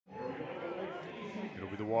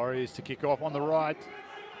Warriors to kick off on the right.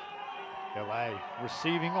 LA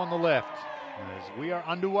receiving on the left as we are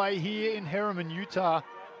underway here in Herriman, Utah.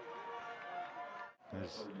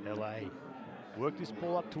 As LA work this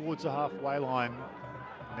ball up towards the halfway line.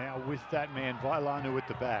 Now with that man, Vailanu at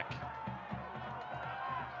the back.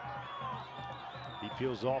 He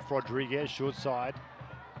peels off Rodriguez, short side.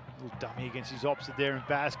 Little dummy against his opposite there in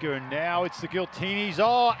Basker, and now it's the Giltinis.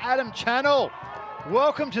 Oh, Adam Channel.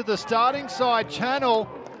 Welcome to the starting side, Channel.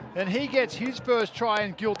 And he gets his first try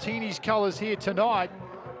in Giltinis colours here tonight.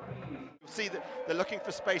 You'll see that they're looking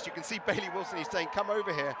for space. You can see Bailey Wilson, he's saying, come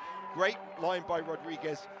over here. Great line by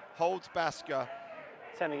Rodriguez, holds Basker.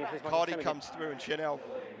 Cardi comes through and Channel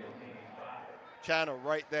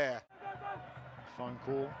right there. Phone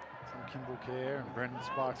call from Kimball Care, and Brendan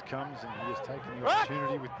Sparks comes, and he has taken the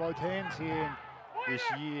opportunity with both hands here this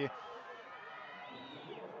year.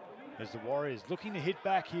 As the Warriors looking to hit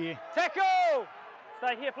back here. Teco!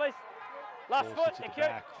 Stay here, please. Last foot, thank you.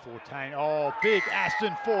 Fortain, oh, big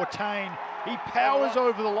Aston Fortain. He powers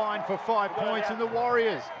over the line for 5 points, and the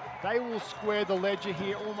Warriors, they will square the ledger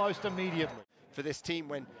here almost immediately. For this team,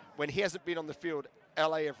 when he hasn't been on the field,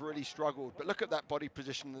 LA have really struggled. But look at that body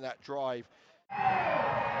position and that drive. Now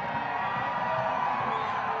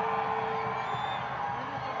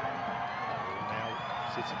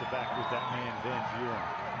sits at the back with that man, Van Vuren.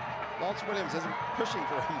 Lance Williams isn't pushing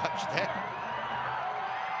very much there.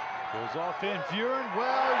 Goes off Van Vuren.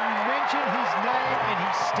 Well, you mentioned his name and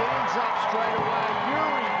he stands up straight away.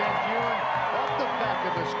 Yuri Van Vuren off the back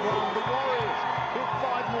of the scrum. The Warriors put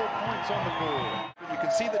 5 more points on the board. You can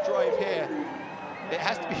see the drive here. It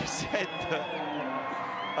has to be said that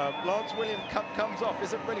Lance Williams comes off,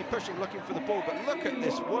 isn't really pushing, looking for the ball, but look at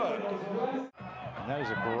this work. And that is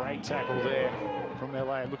a great tackle there from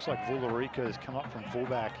LA. It looks like Vularica has come up from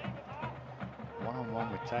fullback. One-on-one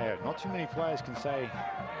with Teo. Not too many players can say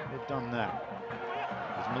they've done that.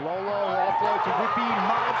 There's Malolo, offload to Whippy,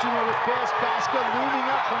 marginal at best. Basker looming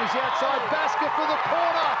up on his outside. Basker for the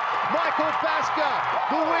corner. Michael Basker.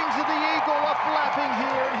 The wings of the Eagle are flapping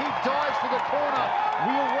here, and he dives for the corner.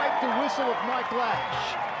 We await the whistle of Mike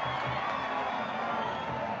Lash.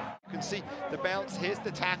 You can see the bounce. Here's the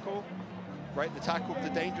tackle. Right, the tackle of the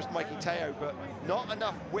dangerous Mikey Teo, but not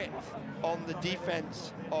enough width on the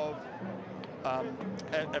defense of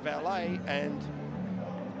LA, and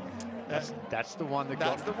that's the one that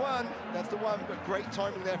that's the one. But great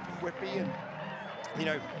timing there from Whippy, and you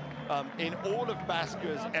know, in all of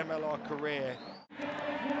Basker's MLR career.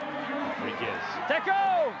 Rodriguez.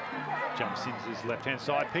 Teco! Jumps into his left-hand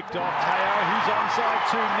side, picked off Teo, who's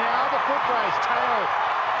onside too. Now the foot race. Teo,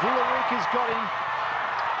 Vularica's got him,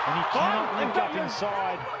 and he cannot link up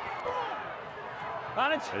inside.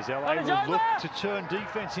 As LA will look to turn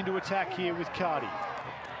defense into attack here with Cardi.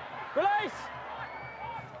 Release!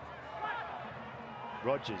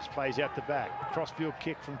 Rogers plays out the back. Crossfield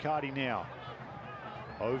kick from Cardi now.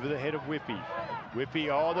 Over the head of Whippy. Whippy,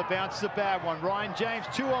 oh, the bounce is a bad one. Ryan James,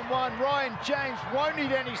 2-on-1. Ryan James won't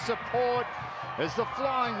need any support as the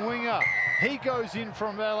flying winger. He goes in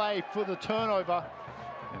from LA for the turnover.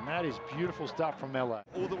 And that is beautiful stuff from LA.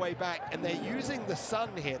 All the way back, and they're using the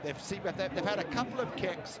sun here. They've had a couple of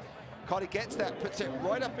kicks. Cardi gets that, puts it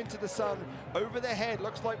right up into the sun, over their head.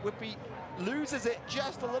 Looks like Whippy loses it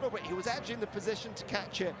just a little bit. He was actually in the position to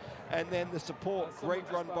catch it, and then the support. Great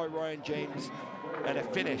run by Ryan James, and a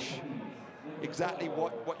finish. Exactly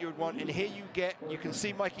what you would want. And here you can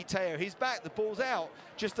see Mikey Teo. He's back, the ball's out.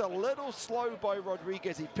 Just a little slow by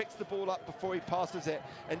Rodriguez. He picks the ball up before he passes it.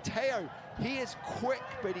 And Teo, he is quick,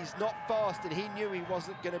 but he's not fast, and he knew he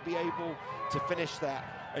wasn't going to be able to finish that.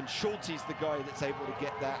 And Schulte's the guy that's able to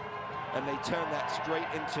get that. And they turn that straight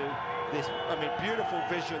into this, I mean, beautiful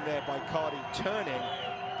vision there by Cardi turning,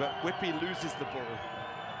 but Whippy loses the ball.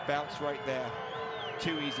 Bounce right there.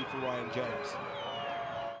 Too easy for Ryan James.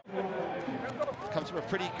 Comes from a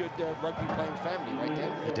pretty good rugby playing family, right,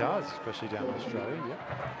 Dan? He does, especially down in Australia, yeah.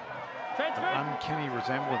 Transfer. Uncanny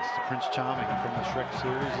resemblance to Prince Charming from the Shrek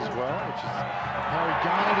series as well, which is how he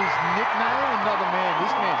garnered his nickname. Another man,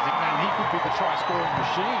 this man's nickname, he could be the try-scoring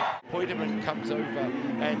machine. Poiderman comes over,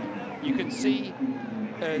 and you can see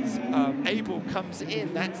as Abel comes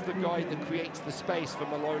in, that's the guy that creates the space for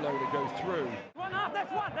Malolo to go through.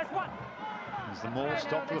 That's one. As the Maul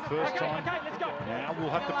stopped for the first time. Let's go. Now we'll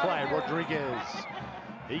have to play Rodriguez.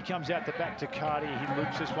 He comes out the back to Cardi. He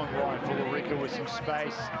loops this one right. Vularica with some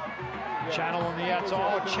space. Channel on the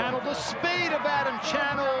outside. Oh, Channel, the speed of Adam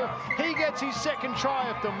Channel. He gets his second try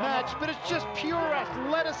of the match, but it's just pure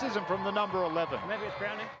athleticism from the number 11. Maybe it's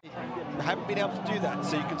Browning. Haven't been able to do that.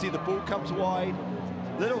 So you can see the ball comes wide,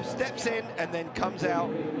 little steps in, and then comes out.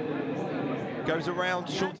 Goes around,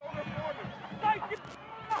 short.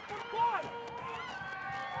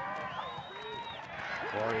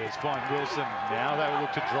 Warriors find Wilson. Now they will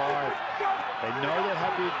look to drive. They know they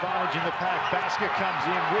have the advantage in the pack. Basker comes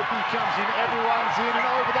in, Whippy comes in, everyone's in, and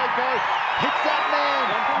over they go. Hits that man,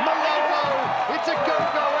 Malolo. It's a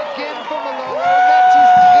go-go again for Malolo. That's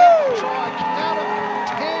his 10th try. Count him,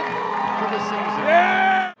 10 for the season.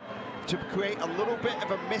 Yeah! To create a little bit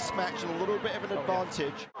of a mismatch and a little bit of an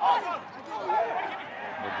advantage.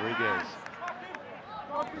 Rodriguez.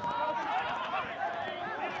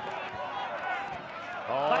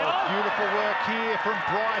 Oh, beautiful work here from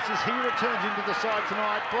Bryce as he returns into the side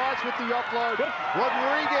tonight. Bryce with the offload.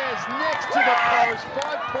 Rodriguez next to the post.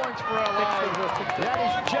 5 points for LA. That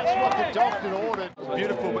is just what the doctor ordered.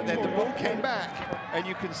 Beautiful, but then the ball came back, and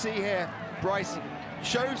you can see here, Bryce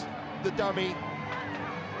shows the dummy,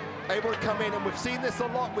 able to come in, and we've seen this a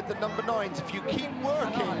lot with the number 9s. If you keep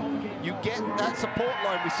working, you get that support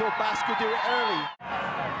line. We saw Basker do it early.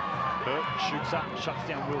 Hurt shoots up, shuts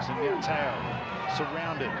down Wilson. Now Teo,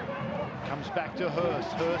 surrounded, comes back to Hurst.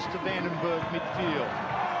 Hurst to Vandenberg midfield.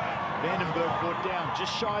 Vandenberg brought down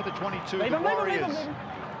just shy of the 22. The Warriors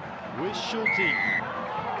with Schulte.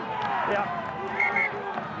 Yeah.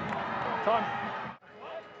 Time.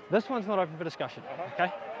 This one's not open for discussion.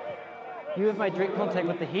 Okay. You have made direct contact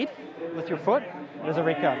with the head, with your foot. There's a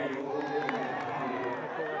red card.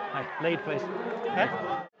 Hey, lead, please. Okay.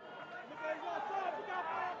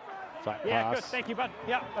 Flat Yeah, pass. good. Thank you, bud.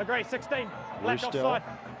 Yeah, agree. 16. Black Still. offside.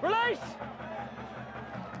 Release!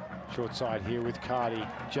 Short side here with Cardi.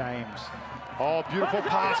 James. Oh, beautiful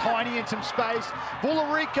pass. Heine in some space.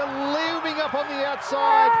 Vularica looming up on the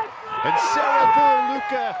outside. And Sarah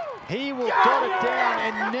Vuraluka, he will dot it down.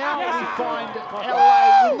 And now we find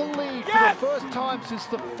LA in the lead for the first time since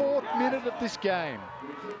the 4th minute of this game.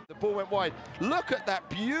 The ball went wide. Look at that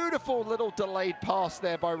beautiful little delayed pass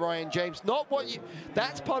there by Ryan James. Not what you,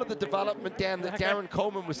 that's part of the development, Dan, that Darren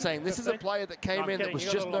Coleman was saying. This is a player that came in that was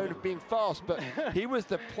just known for being fast, but he was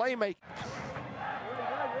the playmaker.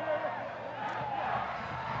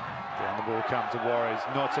 Down the ball comes to Warriors.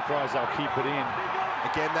 Not surprised they'll keep it in.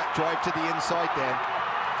 Again, that drive to the inside, Dan.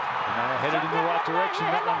 And they're headed in the right direction.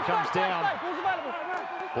 That one comes down.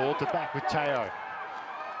 Ball to back with Teo.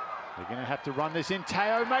 They're going to have to run this in.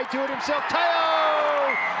 Teo may do it himself. Teo!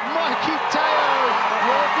 Mikey Teo!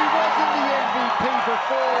 Well, if he wasn't the MVP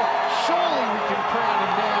before, surely we can crown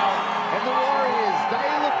him now. And the Warriors, they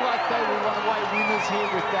look like they will run away winners here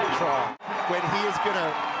with that try. When he is going to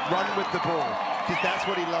run with the ball, because that's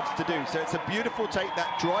what he loves to do. So it's a beautiful take,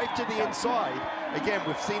 that drive to the inside. Again,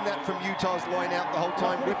 we've seen that from Utah's line out the whole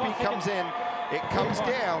time. Whippy comes in, it comes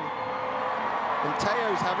down, and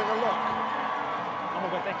Teo's having a look. Oh my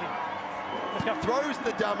God, thank you. Let's go. Throws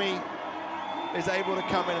the dummy, is able to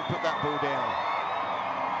come in and put that ball down.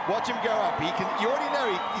 Watch him go up. He can. You already know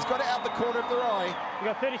he's got it out the corner of their eye. You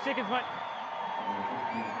got 30 seconds, mate.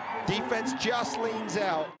 Defense just leans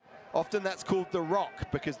out. Often that's called the rock,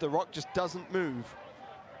 because the rock just doesn't move.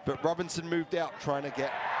 But Robinson moved out trying to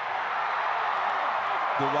get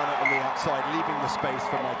the runner on the outside, leaving the space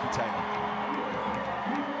for Mikey Taylor.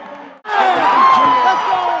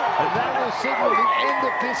 And that will signal the end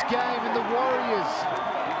of this game, and the Warriors,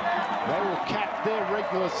 they will cap their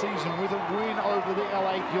regular season with a win over the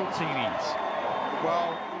LA Giltinis.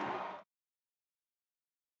 Well,